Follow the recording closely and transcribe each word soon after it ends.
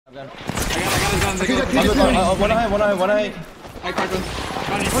I got his gun. One eye. I cracked him.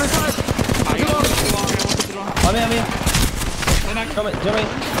 One inside. I'm in.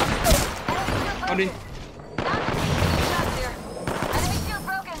 Come in.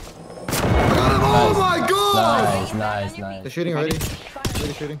 Oh my god! Nice. They're shooting already.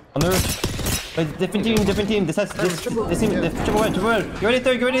 They're shooting. On the roof. Wait, different team. This team. Triple win. You ready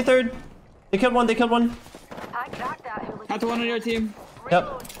third? They killed one. I got that. Got to one on your team.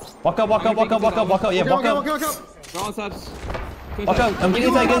 Yep. Walk out. Yeah, walk out. Walk out. Wrong subs. Walk out. I'm getting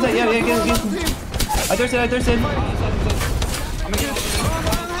inside. Yeah, get. I thirsted.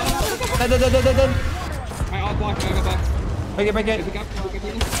 Dead. I all blocked. I got back. Break it.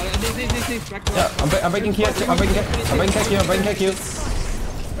 Yeah, I'm breaking key. I'm breaking key.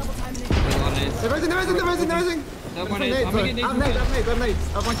 They're raising. No I'm more nades. nades. I'm nades.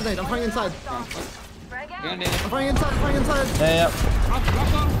 I'm going to nade. I'm firing inside. I'm firing inside. Yeah.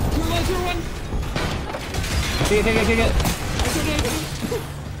 Rock on. 2-1. Kick it.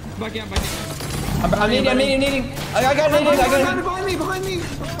 Back in. I'm needing. I got it. Behind me.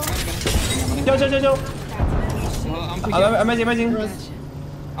 Joe. I'm raising.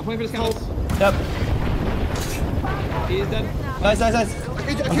 I'm playing for the scouts. Yep. He's dead. Nice. I'm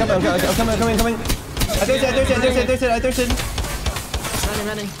coming. I thirsted.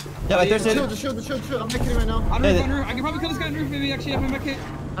 Manning. Yeah, I thirsted. Shoot. I'm making it right now. I'm in front roof. I can probably kill this guy on roof. Maybe actually have him back hit.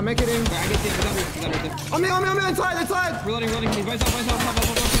 I'm making it. I get him. He's on roof. I'm inside. Reloading. He's by himself.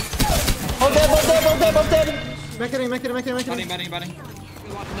 Both dead. Make it. Batting.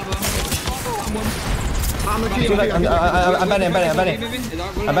 I'm the key.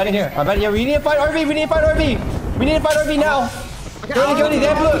 I'm batting here. We need to fight RV. We need to fight RV now. Go.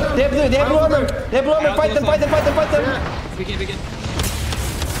 They have blue armor. Fight them. Begin.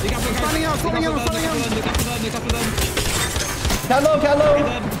 Standing out. Count low.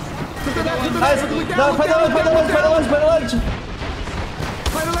 Nice. No, fight the ledge.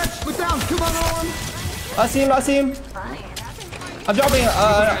 Fight the ledge. Look down. 2 on 1. I see him. I'm dropping.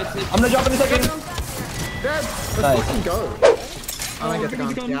 I'm gonna drop in a second. Dead. Let's Nice. fucking go. I don't get the gun.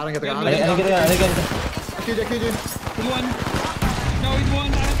 I don't get the gun. I didn't get it. QJ. He's one. No, he's one.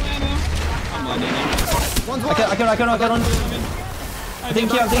 I have no ammo. I'm landing. One's I can run. Thank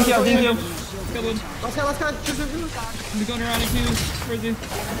you. Killed one. Let's go. He's going around in queues. Where is he?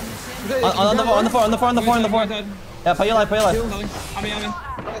 On the floor. Yeah, play your life. I'm in.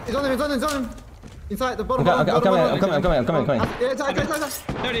 He's on him. Inside the bottom. I'm coming. Yeah, inside.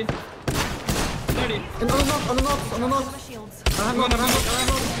 30. And on the knock. I have knock.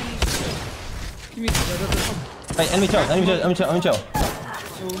 Give me. Hey, enemy chill.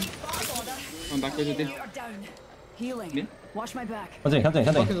 I'm backwards with you. Healing. Me? Watch my back. Come in. I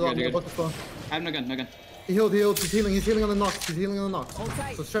have no gun. He healed. He's healing on the knocks.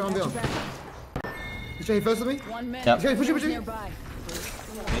 So straight on beyond. You sure he first with me? 1 minute. Yep. Okay, push it. Nearby.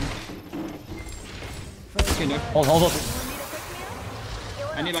 Okay, no. Hold.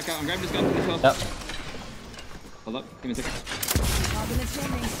 I need backup. I'm grabbing this gun as well. Yep. Hold up. Give me a second.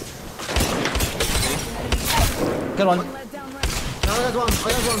 Good one. No, I got one.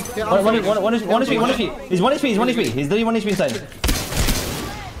 Yeah, One HP. He's 1 HP. He's literally 1 HP inside.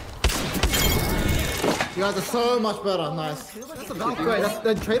 You guys are so much better. Nice. That's a Valkyrie.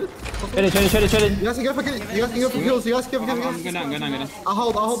 That's traded. Traded. You guys can go for kills. I'm going down. I'll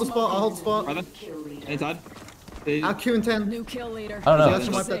hold the spot. Brother. Inside. I'll Q in 10. New kill leader. I don't You know. guys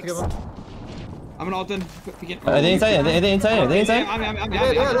can wipe that together. I'm an alt in. Are they inside? Are they inside? I'm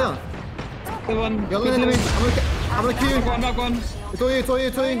Yeah. Good one. You're leaning into me. I'm gonna Q. Knock one. It's all you. You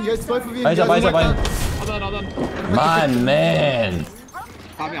guys, both of you. Eyes up. All done. My man.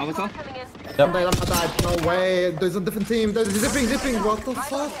 Copy, I'll whistle. I died. No way. There's a different team. There's zipping. What the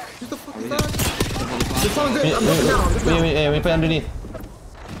fuck? What the fuck is that? There's someone good. I'm knocking down. We play underneath.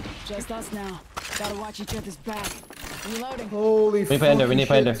 Just us now. Gotta watch each other's back. Reloading. Holy fuck. We need to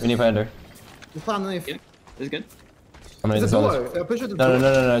play under. You plan underneath. Yeah. This is good. I'm gonna It's a install duo. this. Yeah, push it to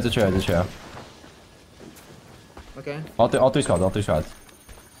No, it's a trio. Okay. All three squads.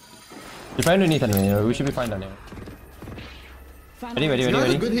 You play underneath anyway. We should be fine down here. Ready. You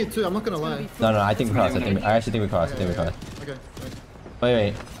guys are good here too. I'm not gonna lie. No, I think we crossed. I actually think we crossed. Okay.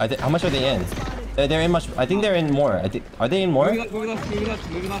 Wait. How much are they in? They're in much. I think they're in more. Are they in more? Move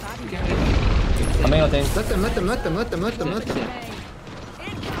left. I'm making a thing. Let them. Let's go,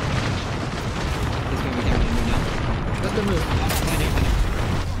 we can't move now. Let them move.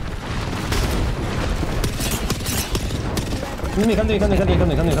 Come to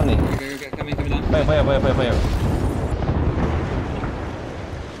me. Okay, coming down. Fire.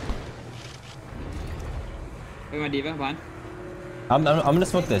 Wait, my diva, behind. I'm gonna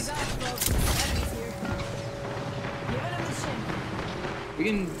smoke this. We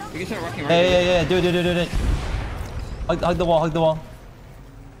can start rocking right. Yeah. Do it. Hug the wall.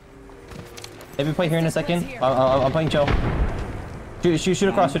 Maybe play here in a second. I'm playing chill. Shoot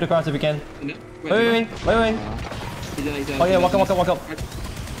across if you can. Wait. Oh yeah, walk up.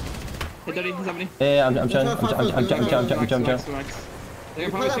 Hey, Daddy, he's happening. Yeah, I'm chilling. I'm chill. They're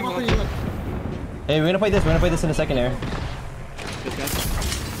probably single. Hey, we're gonna play this in a second here. This guy.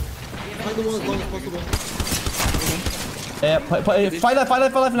 Fight the wall as long as possible. Yeah, fight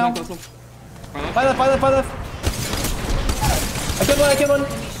left now. Fight left. I killed one.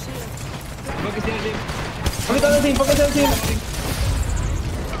 Focus the other team. Focus on the team.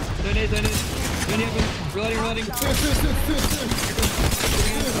 Don't open. Reloading.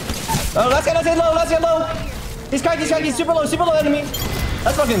 Oh, last guy low. He's cracked. He's super low enemy.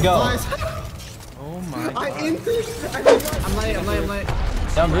 Let's fucking go. Nice. Oh my I god. inted. I'm late.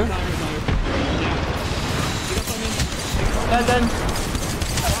 Down, bro. Done.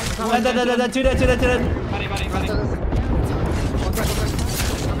 Two dead. Buddy.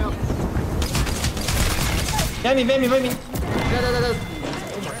 Get me. Dead.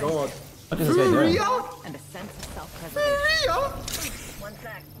 Oh my god. What is this guy doing? And a sense of self-preservation. One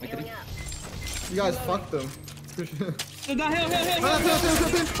sec, healing up. You guys fucked them. Hill.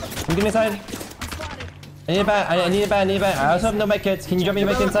 Give me a side. I need a bat. I also have no med kits. Can you jump me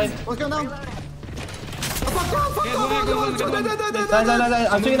back inside? What's going down? Fuck down. Nice.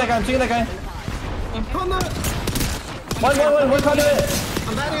 I'm shooting that guy. Come on. One conduit.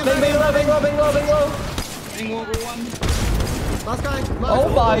 I'm batting. Bang low. Bang over one. Last guy. Oh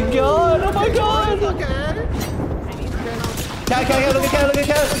my god. Okay. Cat, look at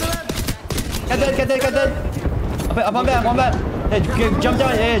cat. Get dead. Up on bat. Hey, jump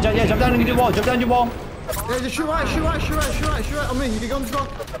down. Yeah, jump down into the wall. Yeah, just shoot right. I mean, you can go on this rock.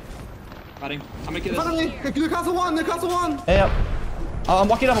 Batting. I'm gonna kill Finally, this. Newcastle one. Yeah. I'm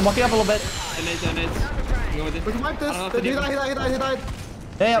walking up a little bit. Nades. Go with it. We can wipe I don't know this. if He died.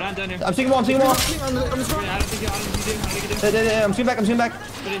 Yeah. Run down here. I'm seeing more. On this rock. I don't think you do. I'm shooting back.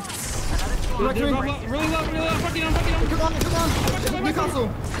 Really low. Fucking. Come on. Newcastle.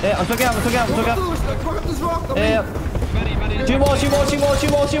 Yeah, I'm stuck out. Walk up this rock. Yeah. Batting. Shoot wall.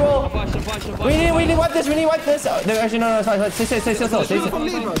 Flash. We need to wipe this. No, actually, no, it's fine. Stay still. From me,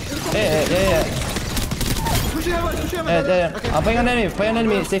 bro. Yeah. Push him. Yeah. Okay. I'm playing on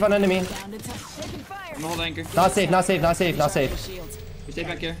enemy. Safe on enemy. I'm gonna hold anchor. Not safe. We stay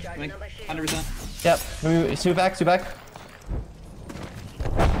back here. I think 100%. Yep. Shoot back.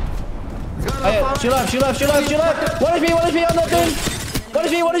 Oh, yeah. Shoot left. One HP on that thing.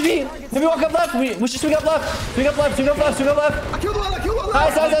 One HP. Maybe walk up left. We should swing up left. Swing up left. I killed one.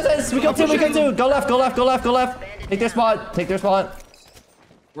 Nice. We killed two. Go left. Take their spot.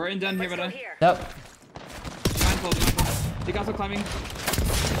 We're in done here, brother. Yep. You guys are climbing.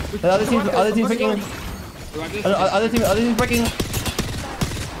 The other team freaking. Revive this. Other team freaking.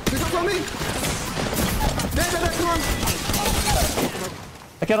 Newcastle on me. There, come on.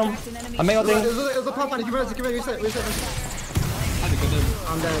 I killed him. I'm making It thing. was a pop man. You reset. I think we're done.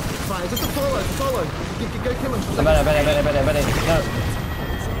 I'm dead. It's fine. It's just a solo. Go kill him. I'm better. No.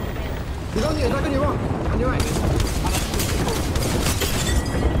 He's on you. He's on you wrong. On your right.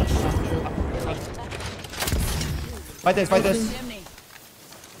 Fight this.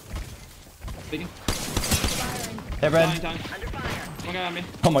 Speaking. Hey, Brad. Time. One guy on me.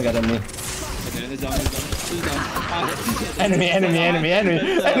 Oh my god, enemy. Okay, he's down. Enemy.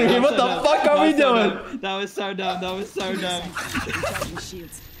 What the fuck are we doing? That was so dumb. Recharging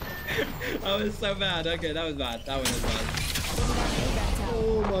shields. That was so bad. Okay, that was bad. That one was bad.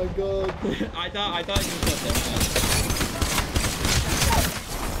 Oh my god. I thought you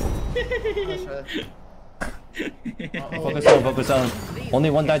was Focus on. Only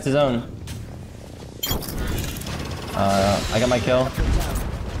one died to zone. I got my kill.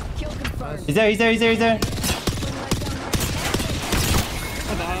 He's there. What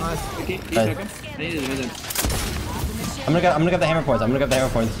the hell? Keep Nice. talking. I needed to visit. I'm gonna get the hammer points. I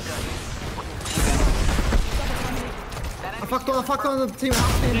fucked on the team.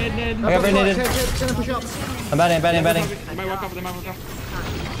 Nade. I got grenaded. Can push up. I'm batting. They might walk up.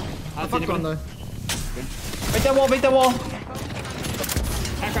 I fucked on though. Break that wall.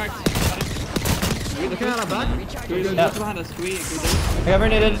 I cracked. Looking at our back. Yeah. Behind us. Can we I got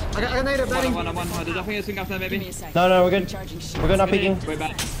grenaded. I got grenaded, batting. One. There's definitely a swing after that, Give me maybe. a sec. No, we're good. Recharging shields. We're good. Not peeking. Wait,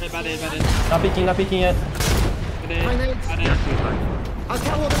 bad. Not peeking yet. Grenades. I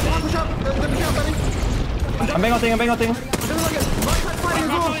can't hold it. Push up. Push up, batting. I'm bang on thing. I'm doing like it. Right side fighting as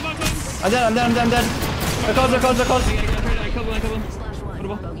well. I'm dead. They're close. I killed kill him. Slash one. What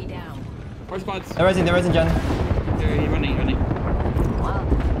about? Bogey down. Four spots. They're rising, Jen. Here, he's running. Well,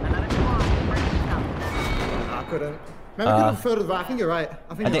 another squad. I couldn't. Maybe I could have further back. I think you're right.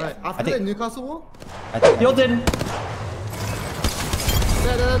 I think you're right. After the Newcastle wall? I think he ulted.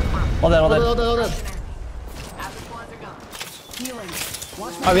 Dead. All dead. All dead. Half the squads are gone. Healing.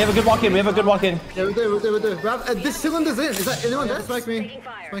 Watch Alright, we have a good walk in. Yeah, we do. We have, this cylinder's in. Is that anyone there? Spike me.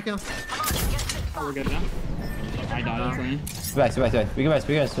 Spike him. Oh, we're good now. I died on something. Back. We can rest,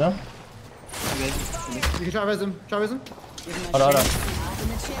 no? Okay. You can try res him. Hold on. in the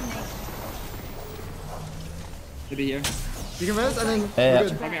chimney. Should be here. You can res and then Yeah. we're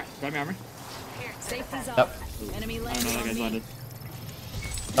good. Grab me armor. Safety's Yep. up. Enemy I don't landing know that on guy's me. landed.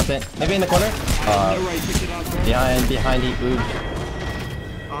 That's it. Maybe in the corner. No right, picked it up, bro. Behind he moved.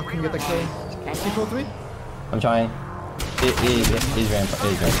 Oh, I couldn't get the kill. Can you call to me? I'm trying. He's ran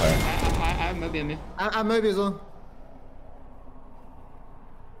fire. I have maybe on me. I'm maybe as well.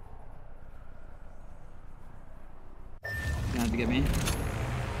 You have to get me.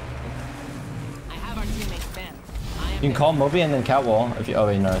 I have our teammates banned. I am You can call Moby and then Catwall if you. Oh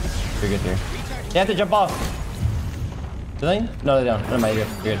wait, no, you're good here. You have to jump off. Do they? No, they don't. Never mind, you're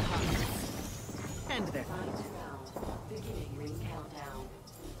good. end there.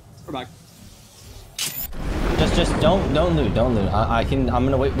 We're back. Just don't loot. I'm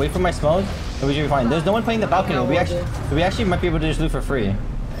gonna wait for my smoke. And we should be fine. There's no one playing the balcony. We actually might be able to just loot for free.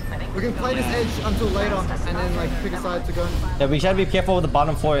 We can play this edge until later and then like pick a side to go. Yeah, we should be careful with the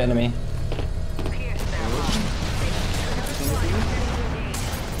bottom floor enemy.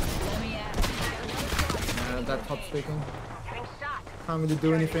 That top speaking. Can't really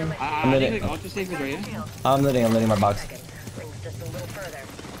do anything. I think like ultra safe is right here. I'm looting my box. Brings just a little further.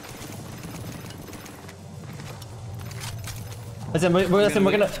 Listen,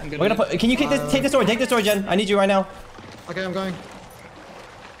 we're gonna put. Can you take this door, Jen? I need you right now. Okay, I'm going.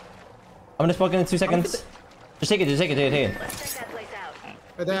 I'm gonna smoke in 2 seconds. Just take it. Let's check that place out.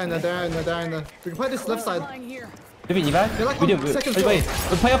 They're there. We can play this left side. Flying here. Give me evac. They're like We do. on second Wait.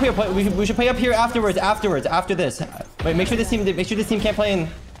 floor. We play up here. We should play up here afterwards. After this. Wait. Make sure this team can't play in.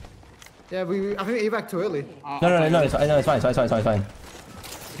 Yeah, I think we evac too early. No. It's fine. Trying to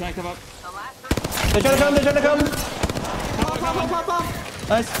come up. They're trying to come. Pop.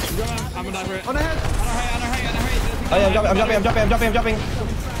 Nice. I'm gonna die for it. On ahead. On our height. Oh yeah, I'm jumping.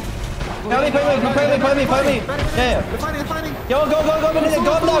 Play me. Yeah. They're fighting. Yo, go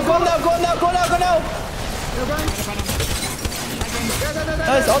now. They're going.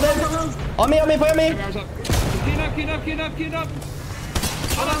 Nice. All dead. On me. Play on me. Arms up. Queued up.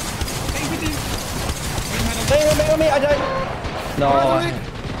 Hold on. Bang on me. I died. No.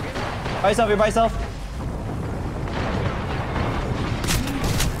 By yourself.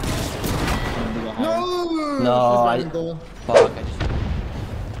 No, fuck.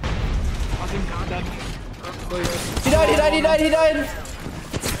 He died.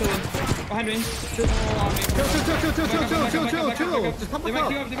 Behind me. Chill. Just pump They it might up.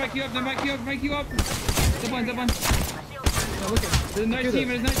 queue up. Zip one. There's another team,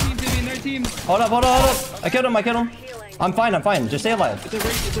 Timmy, Hold up. I killed him. I'm fine. Just stay alive.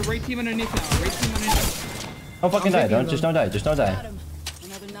 It's a raid team underneath now. Don't fucking die. Don't die. Got him.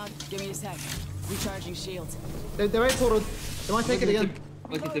 Another nut. Give me a sec. Recharging shields. They're right portal. They might take it again.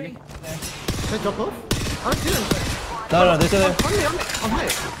 Look at Timmy. They drop off? I don't see them. No, they're still there. I'm high.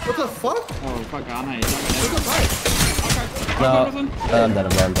 What the fuck? Oh, fuck, on height. Look at high. No, I'm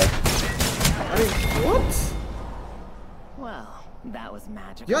dead. What? Well, that was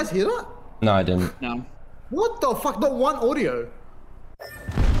magical. You guys hear that? No, I didn't. No. What the fuck? Not one audio.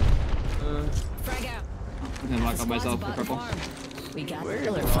 Frag out. I'm gonna lock up myself for Squad's purple. about to farm. We got Wait,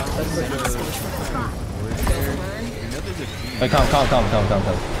 calm.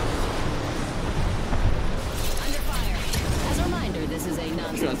 Under fire. As a reminder, this is a Sure,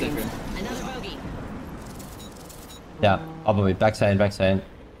 that's non-smoking. it. Another bogey. Yeah, I'll be backside. I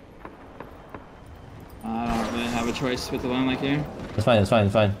don't really have a choice with the line like here. It's fine.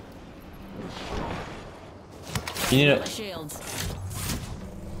 You need it. Shields.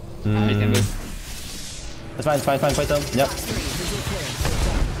 It's fine. Fight them. Yep.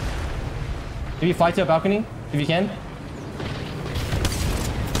 If you fly to a balcony, if you can.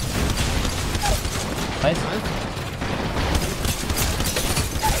 Nice.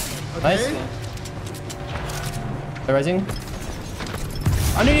 Nice. They're rising.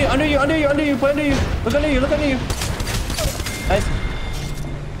 Under you. Put under you. Look under you. Nice.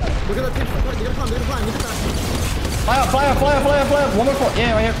 Look at that team. They're gonna climb. Look at that. Fly up. One more floor.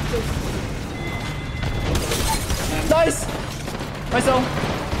 Yeah, right here. Nice. Myself.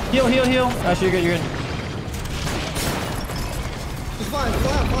 Heal. Actually, you're good. flying.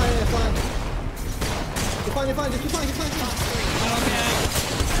 You're fine. Just keep flying.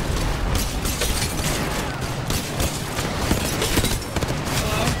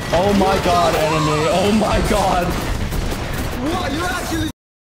 Oh my god, enemy. Oh my god. What? You're actually...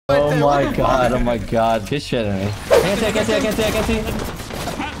 Oh my god. Good shit, enemy. I can't see.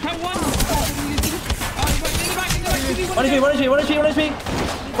 Cut one. One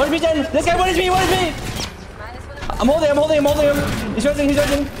HP, Jen. This guy, one HP. I'm holding him. He's charging. Get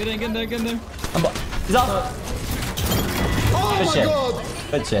in there. He's up. Oh Good my shit. god.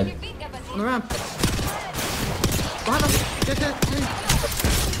 Good shit. On the ramp. Behind us. Get.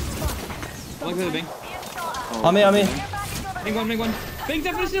 Look at the Bing. On me. Bing one. Bing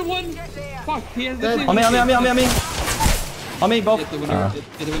definition one. Fuck. He has this. On me, both. Get the winner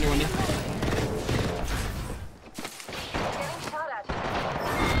one.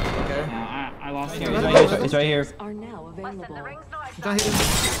 I lost him. He's right here. Are now available.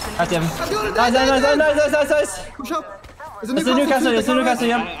 That's him. Nice. Push up. It's the Newcastle,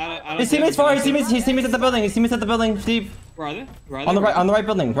 yeah. His teammates far, his teammates at the building, Steve. Where are they? On the right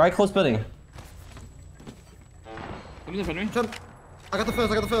building, right close building. Someone's in front of me. Jump. I got the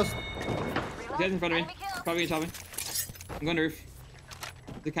first. He's in front of me. Probably gonna chop me. I'm going to roof.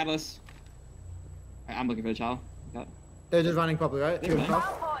 The catalyst. I'm looking for the child. They're just running properly, right?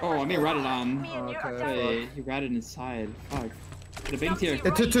 Oh, I may rat it on. Okay. Wait, he ratted inside. Fuck. The Bing's here.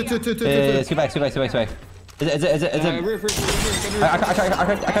 Two. Scoot back. Is it? Roof. I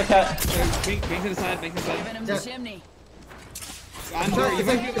can't. Bing to the side. Venom's a chimney.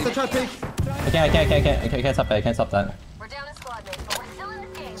 It's a trap peek. I can't stop that. We're down a squad mate, but we're still in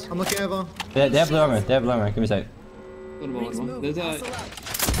this game. I'm looking over. They have blue armor. Give me a sec. There's a...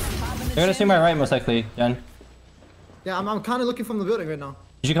 They're gonna swing my right most likely, Jen. Yeah, I'm kind of looking from the building right now.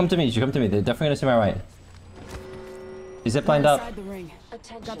 You should come to me. They're definitely gonna swing my right. He's ziplined up. Inside the ring.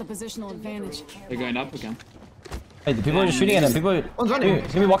 Got the positional advantage. They're going up again. Hey, the people are just shooting at him. One's running.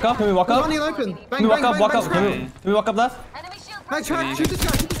 Can we walk up? Running open. Can we walk up? Can we walk up left? Enemy shield. Hey, track. Shoot this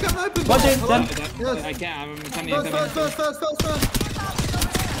guy open. Watch it, Jen. I can't. I'm coming. First.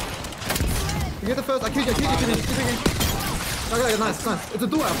 You get the first. I killed you. Okay, nice. It's a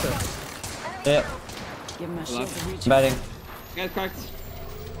door out there. Yeah, Give him a shield to reach. batting. Guy's cracked.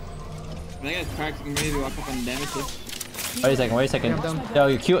 That guy's cracked. You can maybe walk up on damage too. Wait a second. Yeah, I'm down. Yo,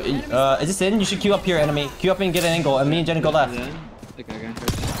 you queue. Is this in? You should queue up here, enemy. Queue up and get an angle, and me and Jen go left. Okay.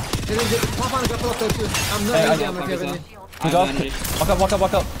 Pop on, got up there too. I'm not Hey, easy. I'm not giving you. We go.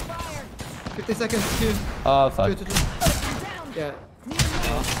 Walk up. 50 seconds. Two. Oh fuck. Yeah.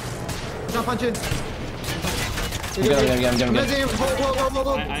 Jump punch in. Get him.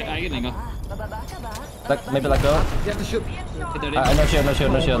 Hold. I get an angle. Maybe let go. You have to shoot. No shield.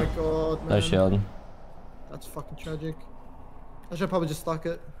 Oh my god, man. No shield. That's fucking tragic. I should probably just stock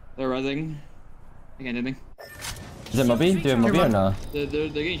it. They're rising. I can't do anything. Is it Moby? Do you have Moby or no? They're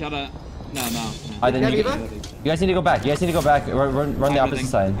getting shot at. No. Then you guys need to go back. Run the opposite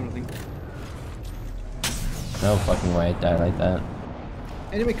side. No fucking way. Die like that.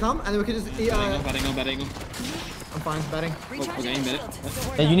 Enemy come, and then we can just eat. Bad angle. I'm fine, batting. Okay, bet it.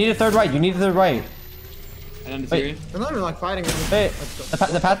 Hey, you need a third right. I don't see you. They're not even like fighting. Hey,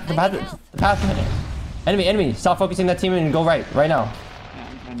 the path. Enemy. Stop focusing that team and go right now. Yeah,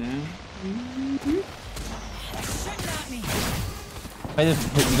 I'm trying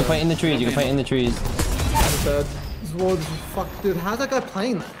You can fight in the trees. This wall is fuck, dude. How's that guy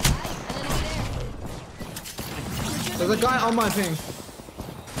playing that? There's a guy on my ping.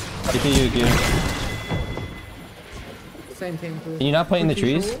 You. Same team too. Can you not play in the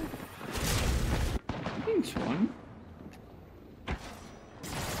trees? Which one?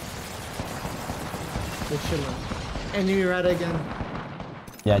 Good shit, man. And you rat again.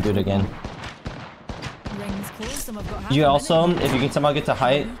 Yeah, do it again. Rings close. Some have got half You a also, minute. if you can somehow get to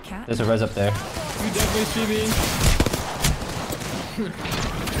height, there's a res up there. You definitely streaming.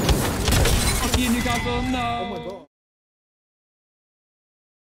 Fuck you, Newcastle. No. Oh my god.